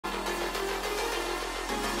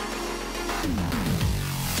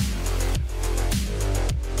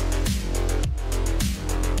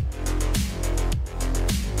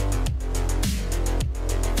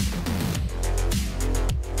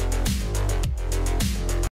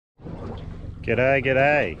G'day,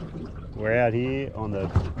 g'day. We're out here on the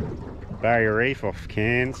barrier reef off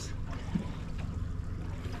Cairns.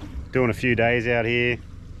 Doing a few days out here.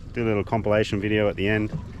 Do a little compilation video at the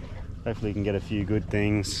end. Hopefully you can get a few good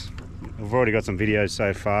things. We've already got some videos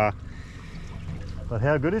so far. But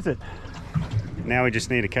how good is it? Now we just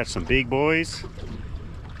need to catch some big boys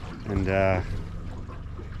and get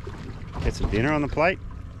some dinner on the plate,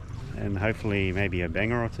 and hopefully maybe a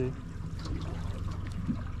banger or two.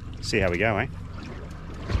 See how we go, eh?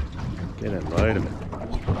 Get a load of it.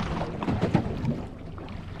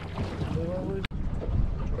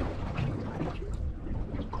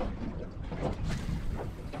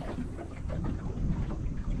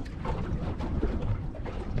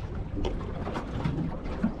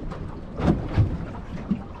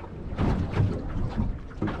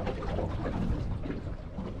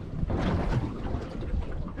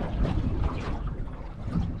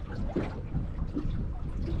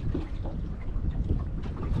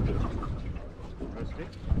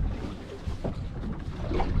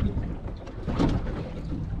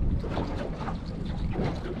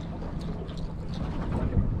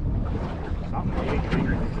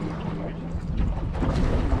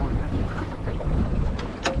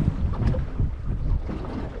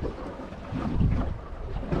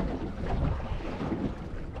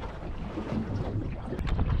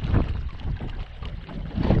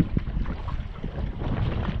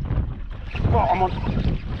 Oh, I'm on.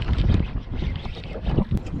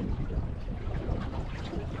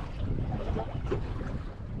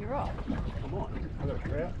 You're off. Come on. I got a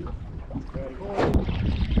trout. Trouty boy.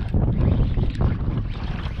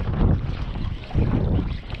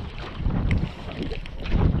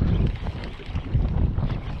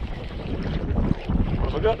 What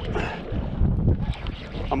have I got?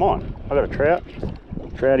 I'm on. I got a trout.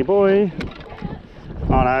 Trouty boy.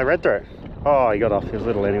 Oh no, red throat. Oh, he got off. He was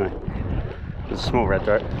little anyway. It's a small red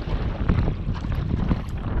throat.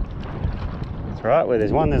 That's right, where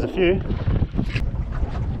there's one, there's a few.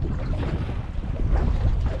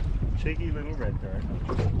 Cheeky little red throat.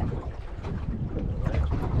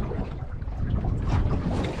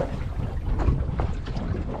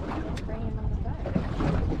 Bring him on the boat.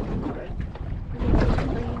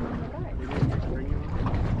 Bring him on the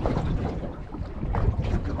boat.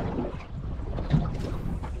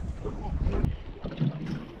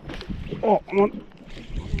 Oh, I'm on.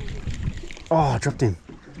 Oh, I dropped him.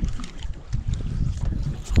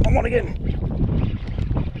 I'm on again.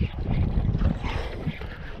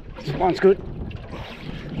 This one's good.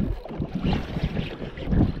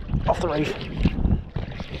 Off the reef.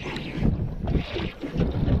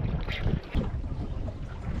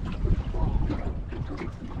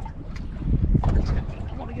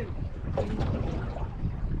 I'm on again.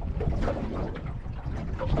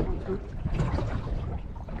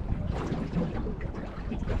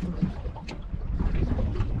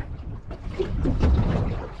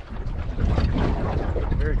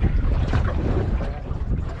 Very good.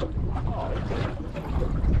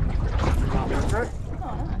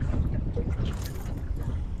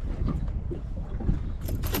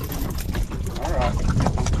 Alright.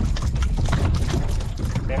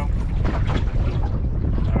 Down.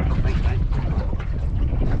 Alright, thanks, mate.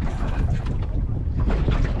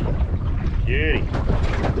 Beauty.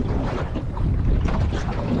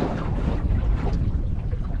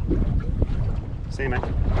 See you, mate.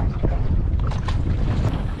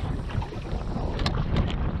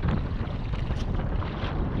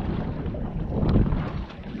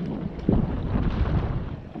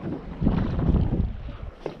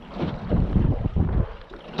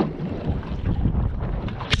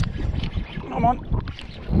 Come on.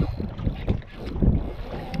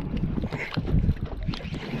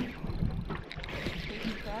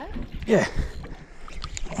 Yeah.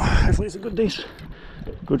 Hopefully it's a good dish.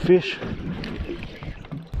 Good fish.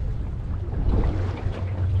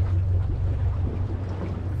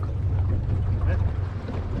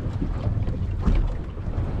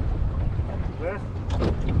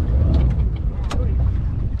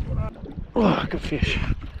 Oh, good fish.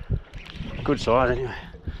 Good size anyway.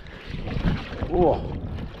 Oh,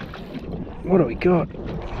 what do we got?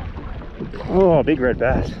 Oh, big red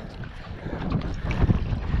bass.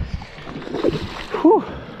 Whew.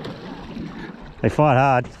 They fight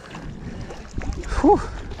hard. Whew.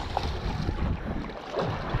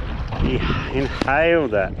 He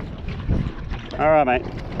inhaled that. All right, mate,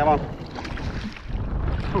 come on.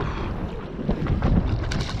 Whew.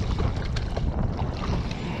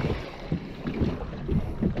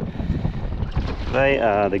 They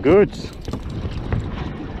are the goods.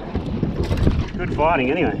 Good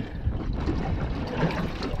fighting anyway.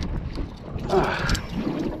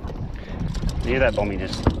 Yeah, that bommy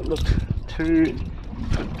just looked too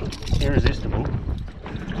irresistible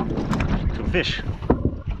to a fish.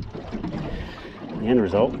 The end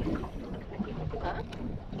result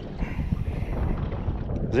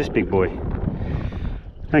is this big boy.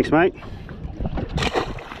 Thanks, mate.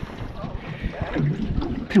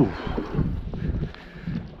 Phew.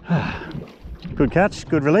 Good catch,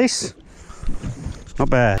 good release. Not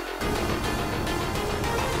bad.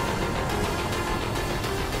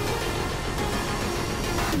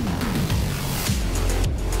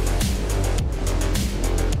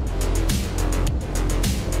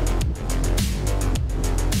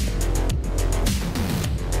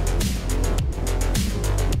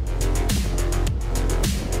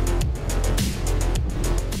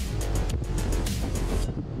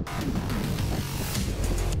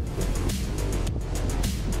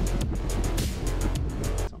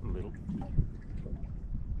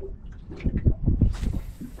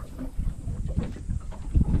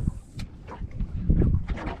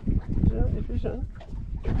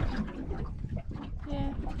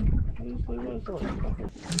 Yeah.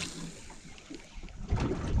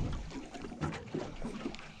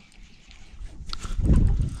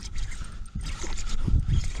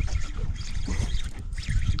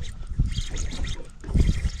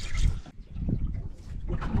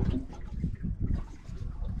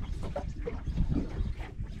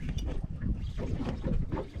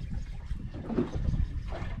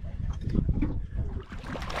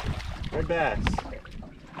 Red bass.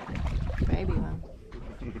 Maybe one.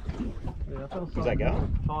 Yeah, I felt Does that go?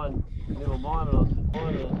 Fine little minor.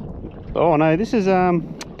 Oh no, this is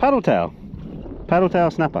paddle tail. Paddle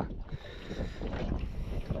tail snapper.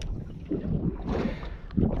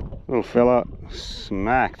 Little fella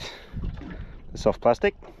smacked the soft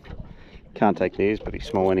plastic. Can't take these, but he's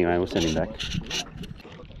small anyway, we'll send him back.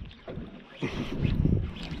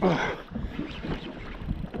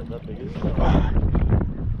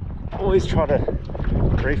 Always try to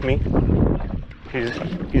reef me.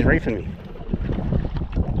 He's reefing me.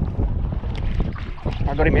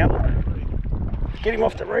 I got him out. Get him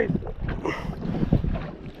off the reef.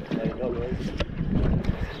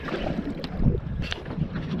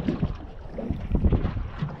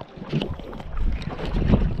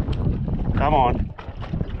 Come on.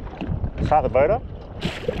 Start the boat up.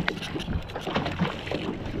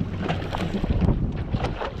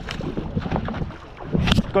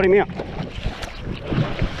 Got him out.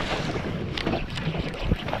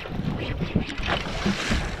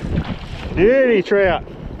 Beauty trout.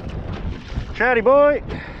 Trouty boy.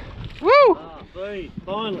 Woo! Ah, see,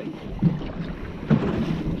 finally.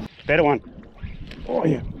 Better one. Oh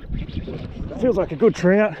yeah. Feels like a good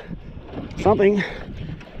trout. Something.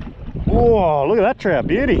 Oh, look at that trout.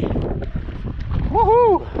 Beauty.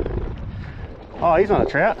 Woohoo! Oh, he's not a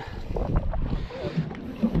trout.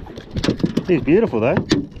 He's beautiful though.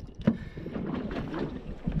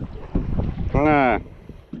 No.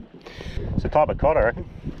 It's a type of cod, I reckon.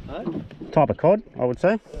 Huh? Type of cod, I would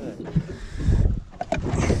say.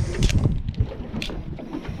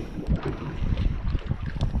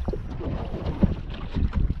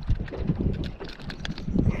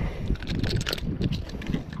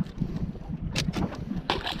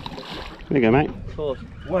 There you go, mate. Of course.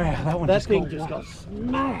 Wow, that one That thing just got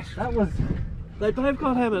smashed. That was... They both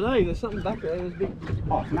got hammered, eh? There's something back there. There's big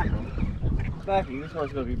Oh, mackerel. backing. This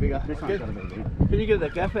one's got to be bigger. This one's got to be big. Can you get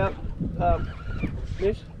that gaff out,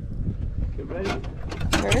 Mish? Get ready.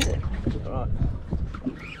 Where is it? Alright.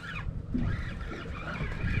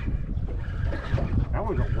 That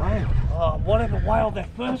one got whaled. Oh, whatever whaled that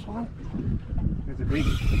first one. There's a big...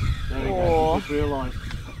 There we Oh. go. Just realised.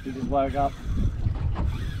 He just woke up.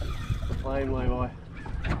 The plane way by.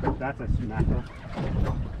 That's a mackerel.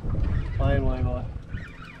 Plane way by.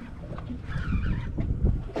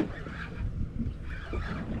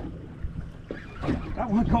 That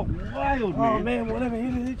one got whaled, Oh man. man, whatever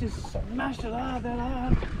hit it, it just smashed it hard, that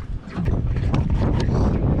hard.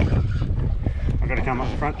 I've got to come up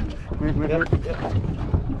the front. Move, move, move. Yep.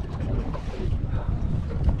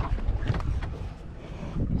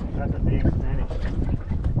 That's a big Spanish.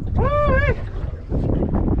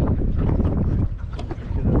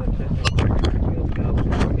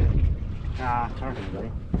 Nah, I reckon,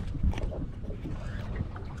 buddy.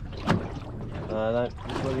 Don't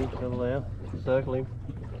just let him settle down. Circle him.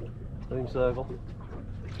 Let him circle.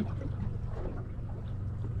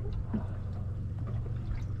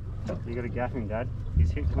 You got to gaff him, Dad.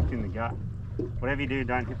 He's hooked in the gut. Whatever you do,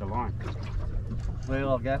 don't hit the line. Well,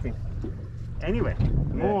 I'll gaff him. Anywhere.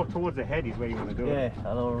 More towards the head is where you want to do it. Yeah,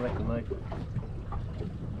 I don't reckon, mate.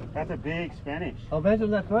 That's a big Spanish. I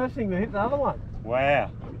imagine that first thing to hit the other one.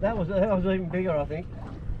 Wow. That was even bigger, I think.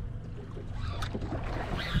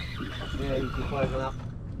 Yeah, he's just woken up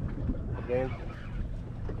again.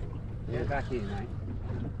 Yeah, back here, mate.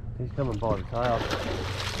 He's coming by the tail.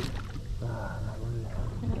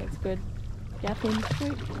 That's good. Gapping.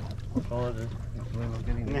 Sweet.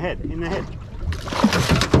 In the head, in the head.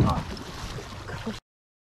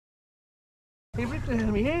 He ripped it out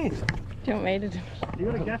of my hands. Do you want me to do it? You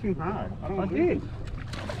got to gaff him hard. I did.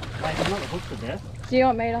 Mate, he's not the hook the best. Do you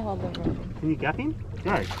want me to hold the rope? Can you gaff him?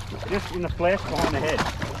 No. Just in the flesh behind the head.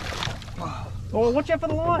 Oh, watch out for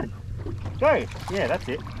the line. Go. Yeah, that's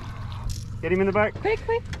it. Get him in the boat. Quick,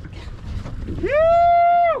 quick.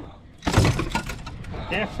 Woo!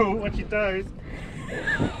 Careful, watch your toes.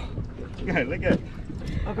 Go, let go.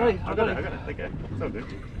 I got it. I got it. Let go. It's all good.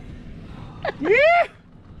 Yeah!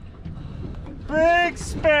 Big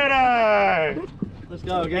Spedo! Let's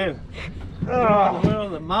go again. Oh, We're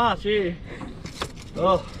on the march here.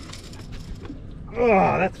 Oh,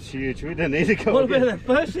 that's huge. We don't need to go what again. about that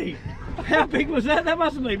first thing? How big was that? That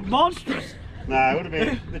must have been monstrous. No, it would have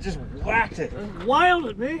been. It just whacked it. It wailed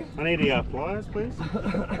at me. I need the pliers, please.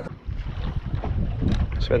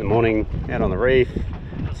 Spent the morning out on the reef,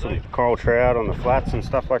 some coral trout on the flats and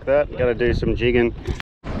stuff like that. Got to do some jigging.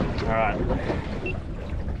 All right.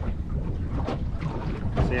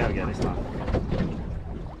 See how we go this time.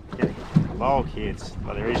 Get low kids,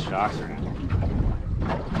 but there is sharks around.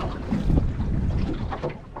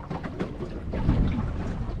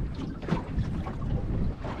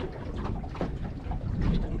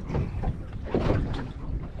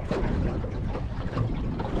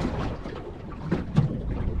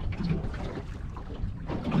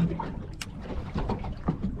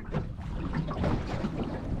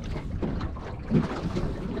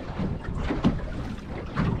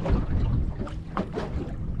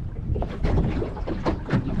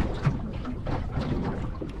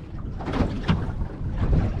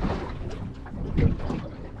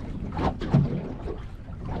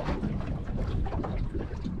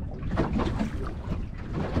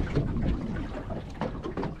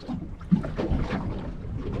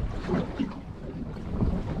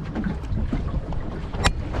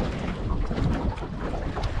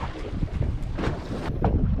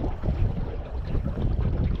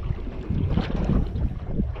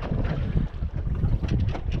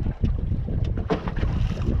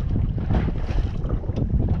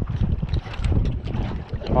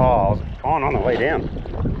 Oh, I was on the way down.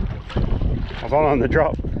 I was on the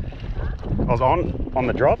drop. I was on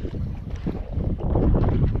the drop.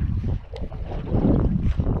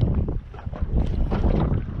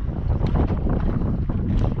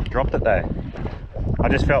 Dropped it though. I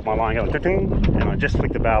just felt my line going ding, and I just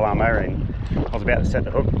flicked the bail arm over and I was about to set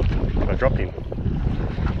the hook, but I dropped him.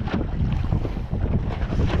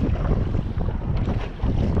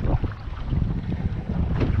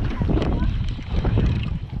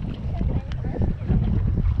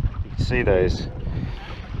 See those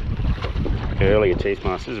earlier teeth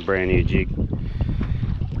masks. This is a brand new jig,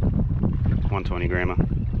 120 grammer,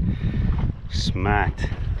 smacked.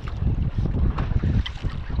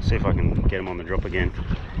 See if I can get them on the drop again.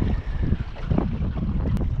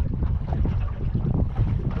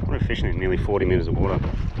 We're fishing in nearly 40 meters of water.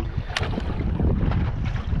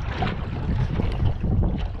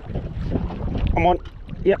 Come on.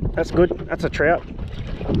 Yep, that's good. That's a trout.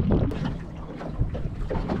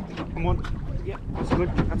 Come on. Yep, that's good.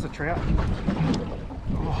 That's a trout.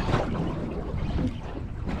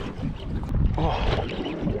 Oh. Oh.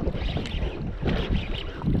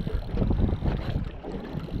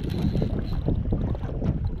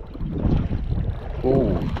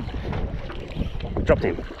 Ooh. Dropped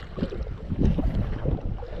him.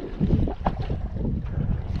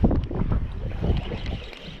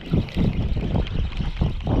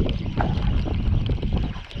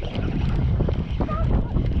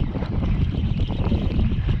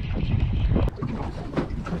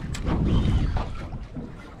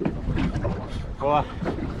 Well, I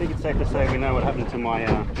think it's safe to say we know what happened to my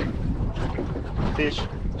fish.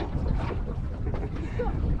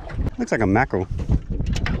 Looks like a mackerel.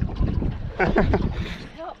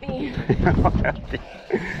 Help me.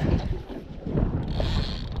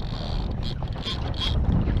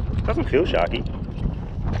 Doesn't feel sharky.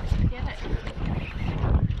 Get it.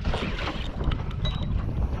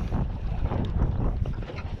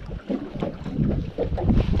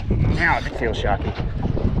 Now it feels sharky.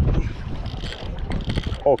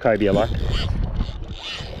 Or cobia like.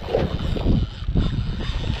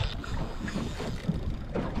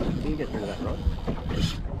 get rid of that rod.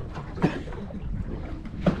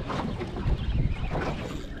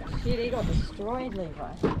 Shit, he got destroyed,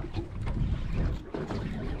 Levi.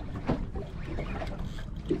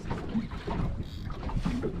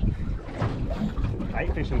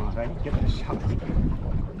 Bait fishing, my baby. Get that shut.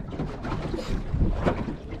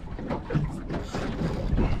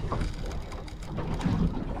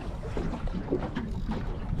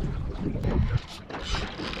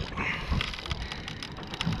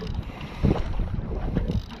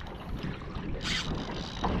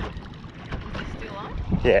 Still on?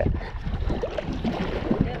 Yeah.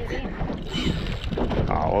 Get it in.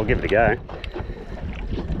 Oh, we'll give it a go.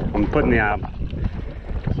 I'm putting the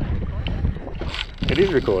It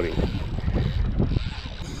is recording.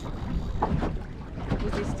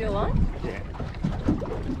 Is he still on? Yeah.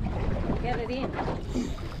 Get it in.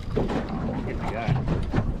 We'll give it a go.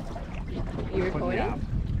 You recording?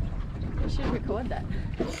 You should record that.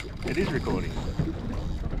 It is recording.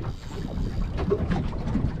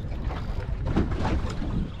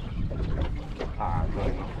 Ah,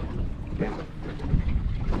 good.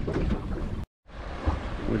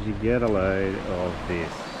 Would you get a load of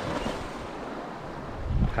this?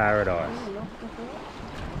 Paradise.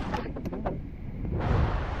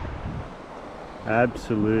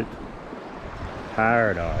 Absolute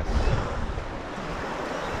paradise.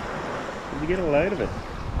 Did you get a load of it?